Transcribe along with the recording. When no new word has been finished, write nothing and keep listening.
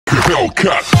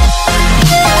Hellcat.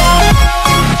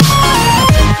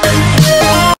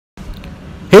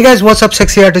 Hey guys, what's up,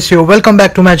 Sexy Artist here. Welcome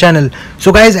back to my channel.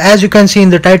 So guys, as you can see in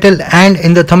the title and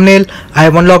in the thumbnail, I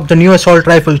have unlocked the new assault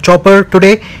rifle chopper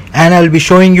today, and I'll be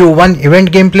showing you one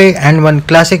event gameplay and one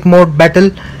classic mode battle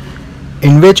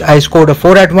in which I scored a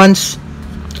 4 at once.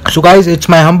 So guys, it's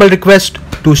my humble request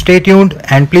to stay tuned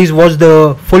and please watch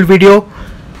the full video.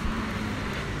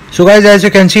 So guys, as you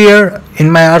can see here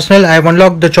in my arsenal, I have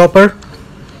unlocked the chopper.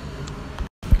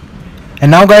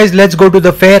 And now guys, let's go to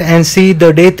the fair and see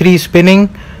the day 3 spinning.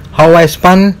 How I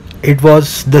spun, it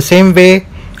was the same way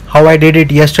how I did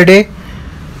it yesterday.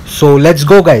 So let's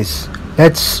go guys.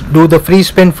 Let's do the free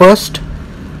spin first.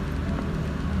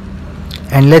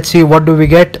 And let's see what do we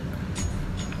get.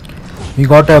 We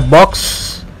got a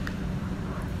box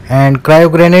and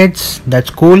cryo grenades. That's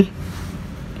cool.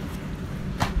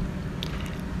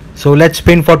 So let's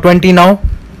spin for 20 now.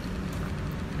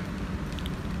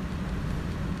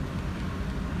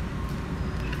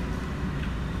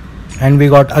 And we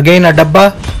got again a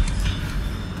dabba.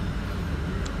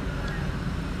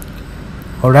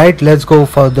 Alright, let's go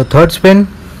for the third spin.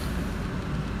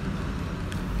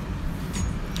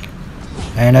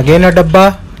 And again a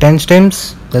dabba, 10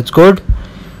 stims, that's good.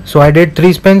 So I did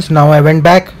 3 spins, now I went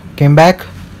back, came back,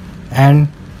 and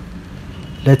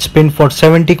let's spin for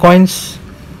 70 coins.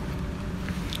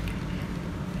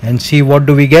 And see what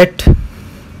do we get.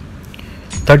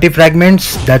 30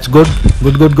 fragments, that's good,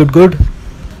 good.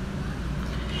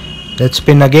 Let's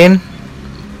spin again.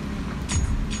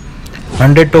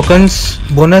 100 tokens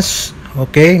bonus,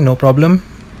 okay, no problem.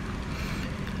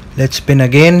 Let's spin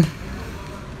again.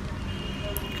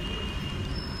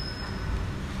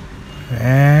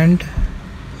 And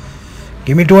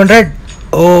give me 200.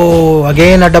 Oh,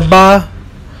 again a dabba.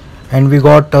 And we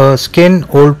got a skin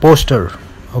old poster.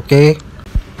 Okay,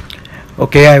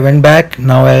 I went back.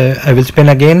 Now I will spin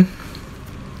again.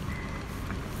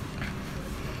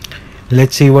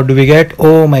 Let's see what do we get.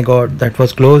 Oh my god, that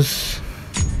was close.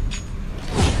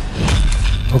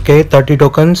 Okay, 30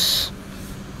 tokens.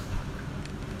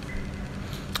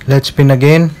 Let's spin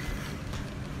again.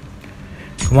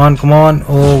 Come on.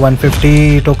 Oh,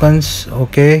 150 tokens.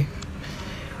 Okay,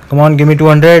 come on, give me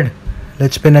 200.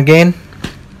 Let's spin again.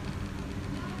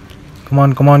 Come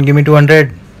on, give me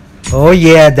 200. Oh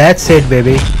yeah, that's it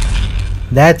baby,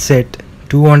 that's it.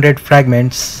 200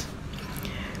 fragments.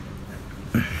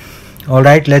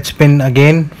 Alright, let's spin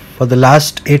again for the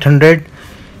last 800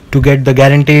 to get the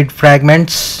guaranteed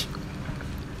fragments.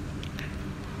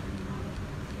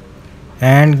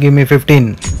 And give me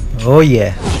 15. Oh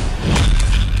yeah.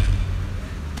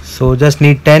 So just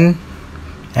need 10.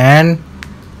 And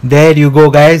there you go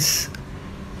guys.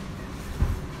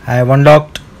 I have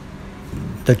unlocked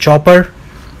the chopper.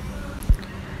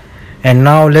 And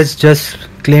now let's just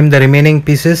claim the remaining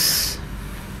pieces.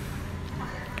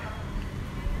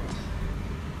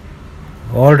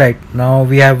 Alright, now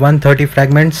we have 130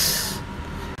 fragments.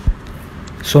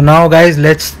 So now guys,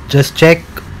 let's just check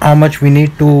how much we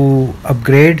need to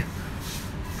upgrade.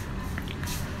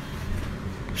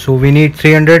 So we need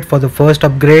 300 for the first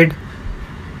upgrade,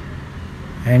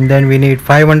 and then we need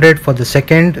 500 for the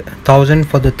second, 1000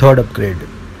 for the third upgrade.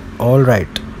 Alright,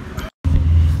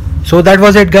 so that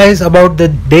was it guys about the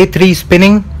day 3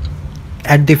 spinning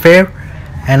at the fair,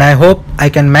 and I hope I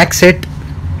can max it.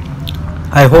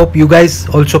 I hope you guys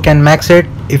also can max it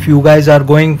if you guys are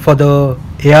going for the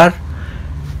AR,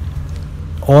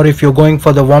 or if you're going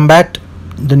for the Wombat,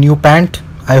 the new pant.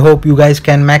 I hope you guys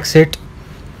can max it.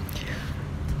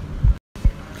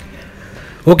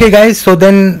 Okay guys, so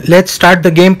then let's start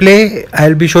the gameplay.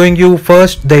 I'll be showing you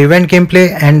first the event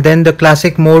gameplay and then the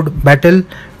classic mode battle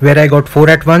where I got 4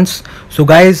 at once. So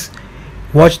guys,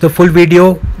 watch the full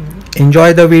video,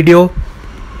 enjoy the video,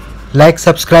 like,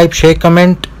 subscribe, share,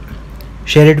 comment,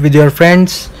 share it with your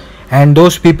friends. And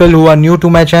those people who are new to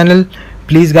my channel,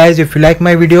 please guys, if you like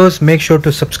my videos, make sure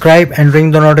to subscribe and ring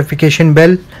the notification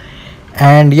bell.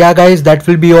 And yeah guys, that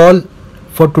will be all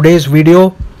for today's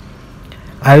video.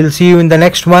 I will see you in the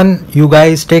next one. You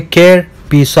guys take care.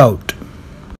 Peace out.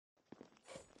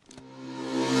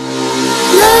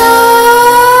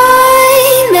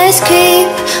 Nightmares creep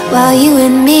while you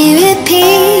and me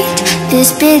repeat.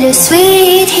 This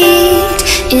bittersweet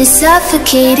heat is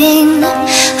suffocating.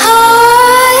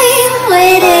 I'm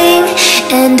waiting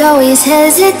and always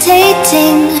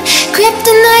hesitating.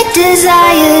 Kryptonite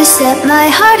desires set my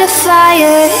heart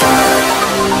afire.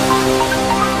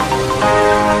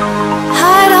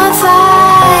 Heart on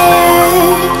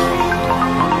fire.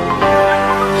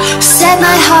 Set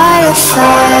my heart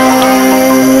afire.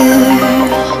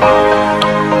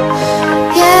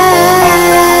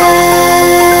 Yeah.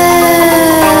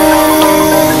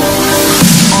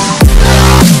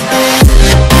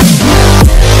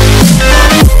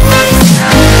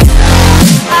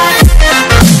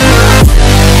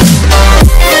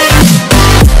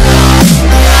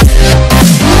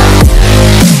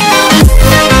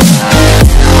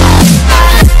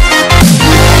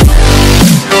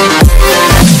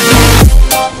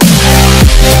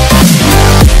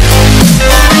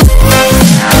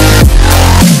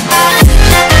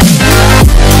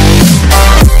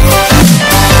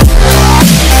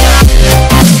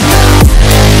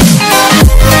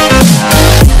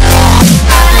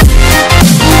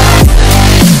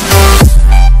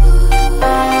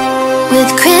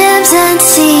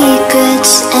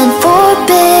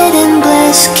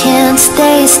 close, can't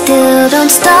stay still. Don't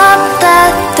stop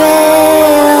that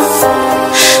thrill.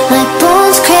 My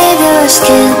bones crave your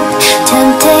skin,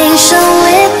 temptation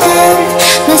within.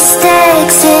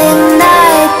 Mistakes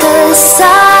ignite the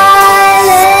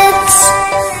silence.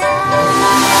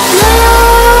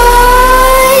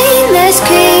 Nightmares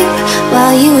creep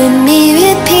while you and me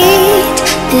repeat.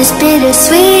 This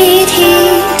bittersweet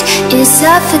heat is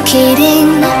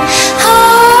suffocating.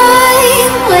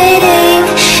 I'm waiting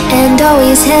and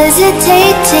always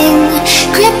hesitating.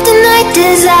 Kryptonite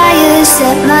desires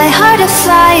set my heart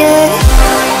afire.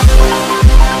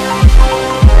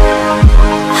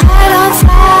 Heart on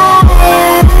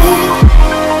fire.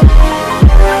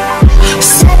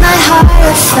 Set my heart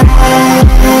afire.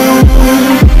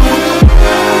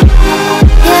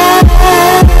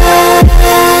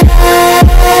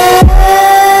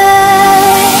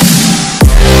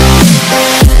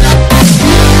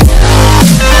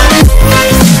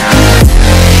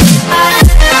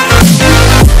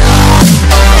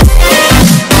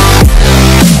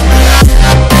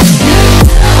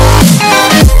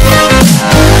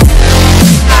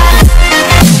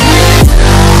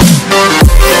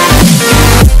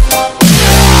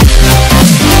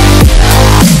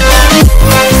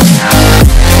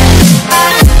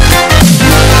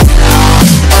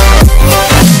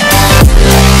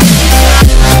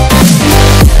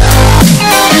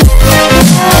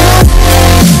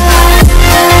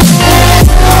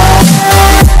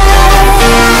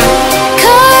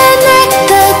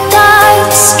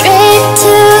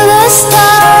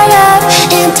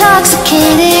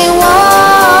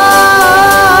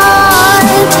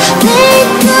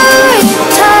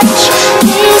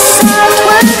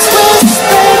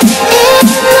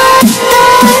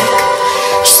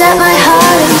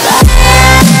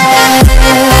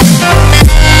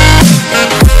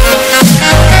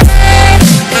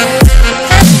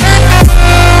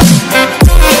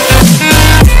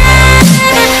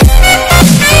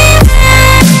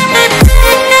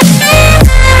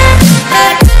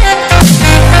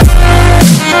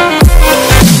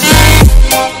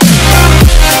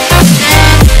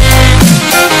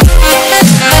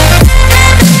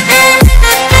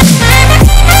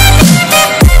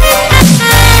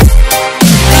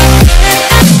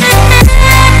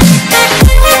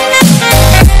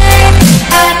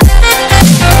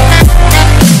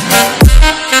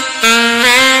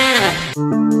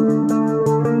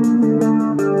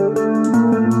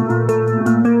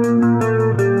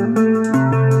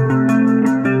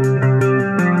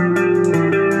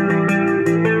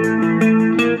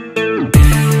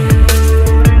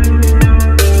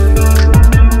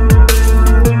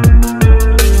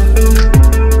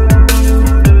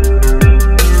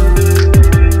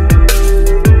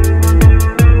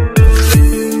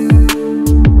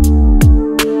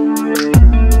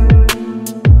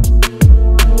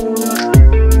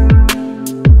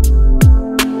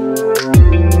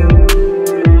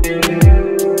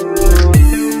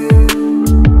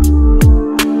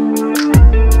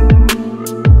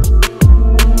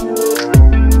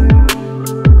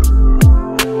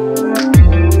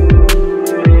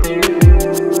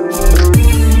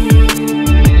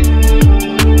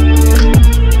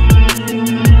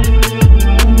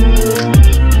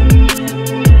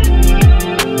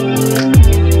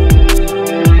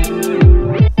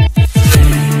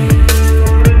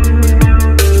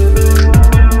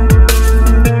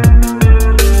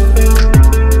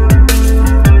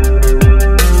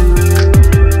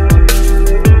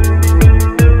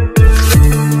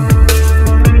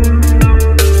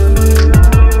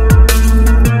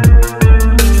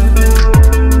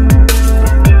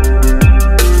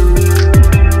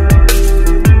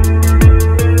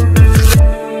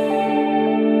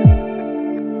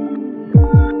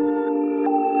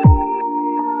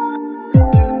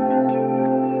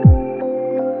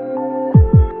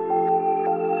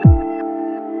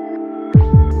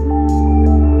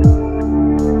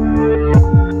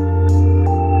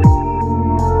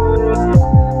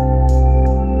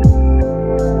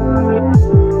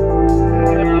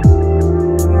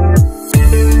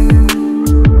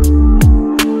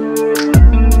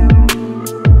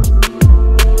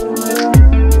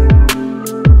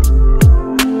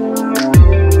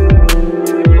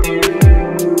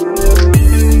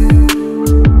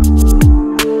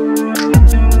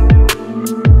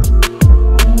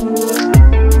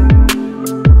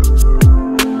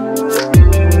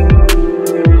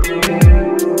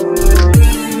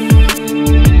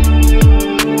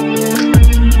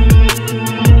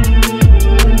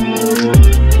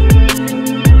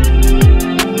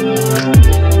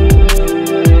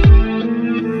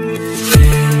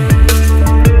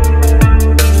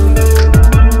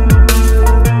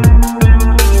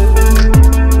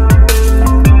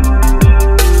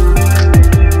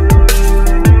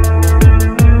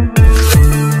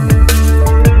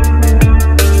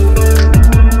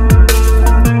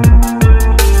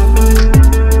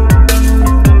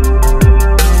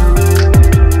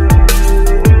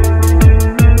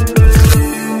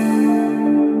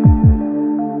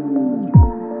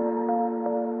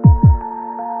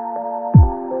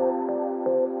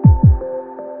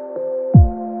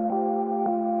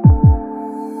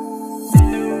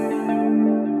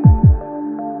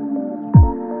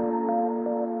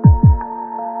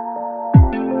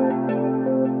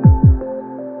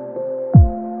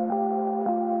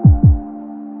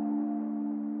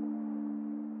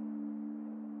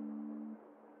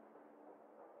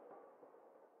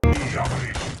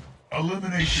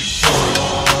 elimination.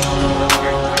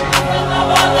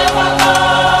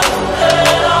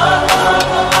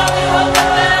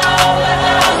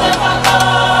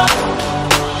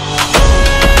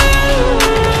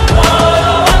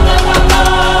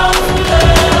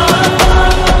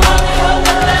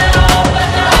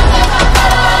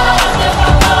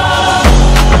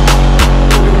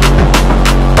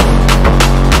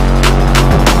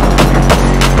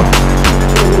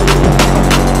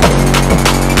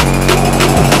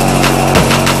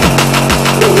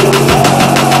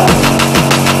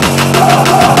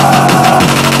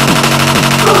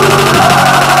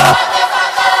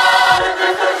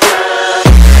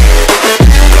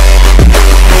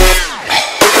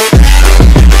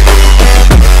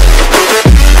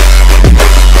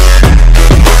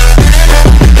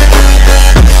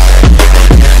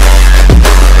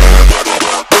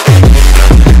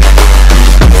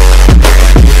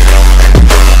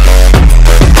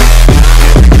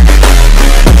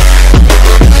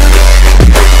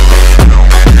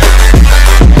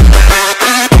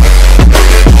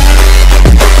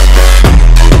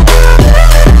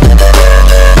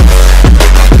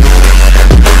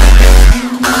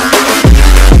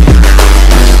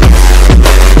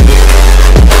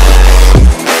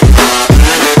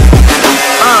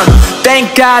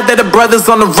 Thank God that the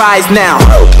brothers on the rise now.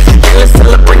 Endless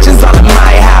celebrations all in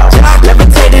my house.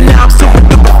 Levitating now, I'm super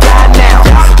duper fly now.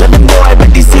 Let them know I bet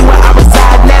they see where I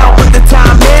reside now. Put the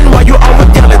time in while you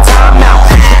always yelling time out.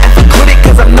 And for quit it,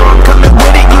 cause I know I'm coming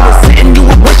with it. You were sitting, you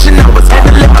were wishing I was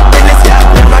handling my business.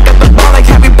 Now I got the ball like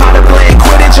Harry Potter playing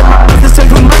Quidditch. And my business is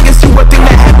humongous, you would think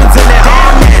that happens in that.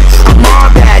 Damn man, I'm all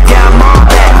that, yeah I'm all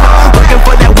that. Looking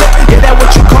for that whip, yeah that what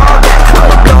you call that.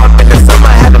 I'ma blow up in the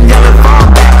summer, have them yelling fall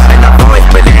back. Always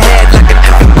been ahead like an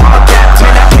effing ball cap.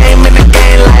 Man, I came in the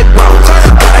game like whoa.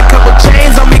 Got a couple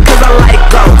chains on me cause I like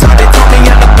gold. They told me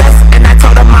I'm the best and I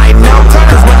told them I know.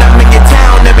 Cause when I'm in your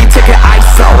town, every ticket I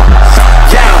sold.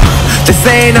 Yeah, they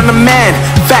saying I'm the man.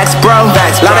 Facts bro,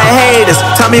 lot of haters,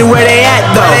 tell me where they at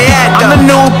though. I'm the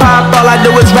new pop, all I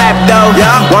do is rap though.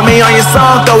 Want me on your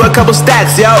song, throw a couple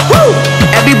stacks, yo. Woo!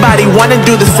 Everybody wanna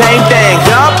do the same thing.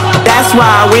 That's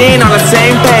why we ain't on the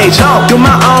same page. Do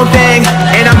my own thing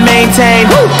and I maintain.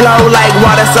 Flow like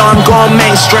water, so I'm going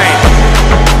mainstream.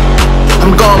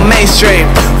 I'm going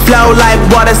mainstream. Flow like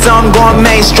water, so I'm going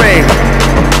mainstream.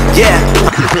 Yeah.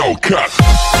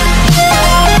 Hellcat.